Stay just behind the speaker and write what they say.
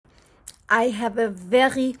I have a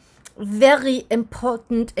very, very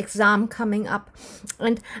important exam coming up,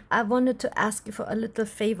 and I wanted to ask you for a little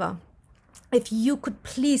favor. If you could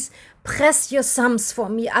please press your thumbs for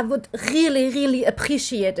me, I would really, really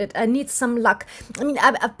appreciate it. I need some luck. I mean,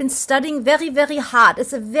 I've been studying very, very hard.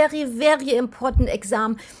 It's a very, very important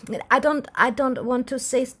exam. I don't want to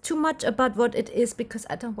say too much about what it is because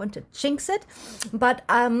I don't want to jinx it. But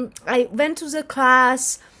I went to the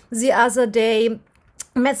class the other day.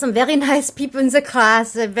 Met some very nice people in the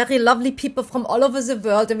class, very lovely people from all over the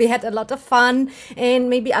world, and we had a lot of fun, and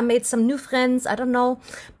maybe I made some new friends, I don't know,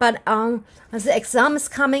 but the exam is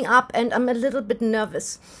coming up, and I'm a little bit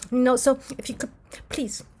nervous, so if you could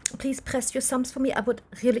please press your thumbs for me, I would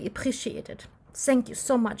really appreciate it. Thank you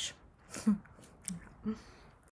so much.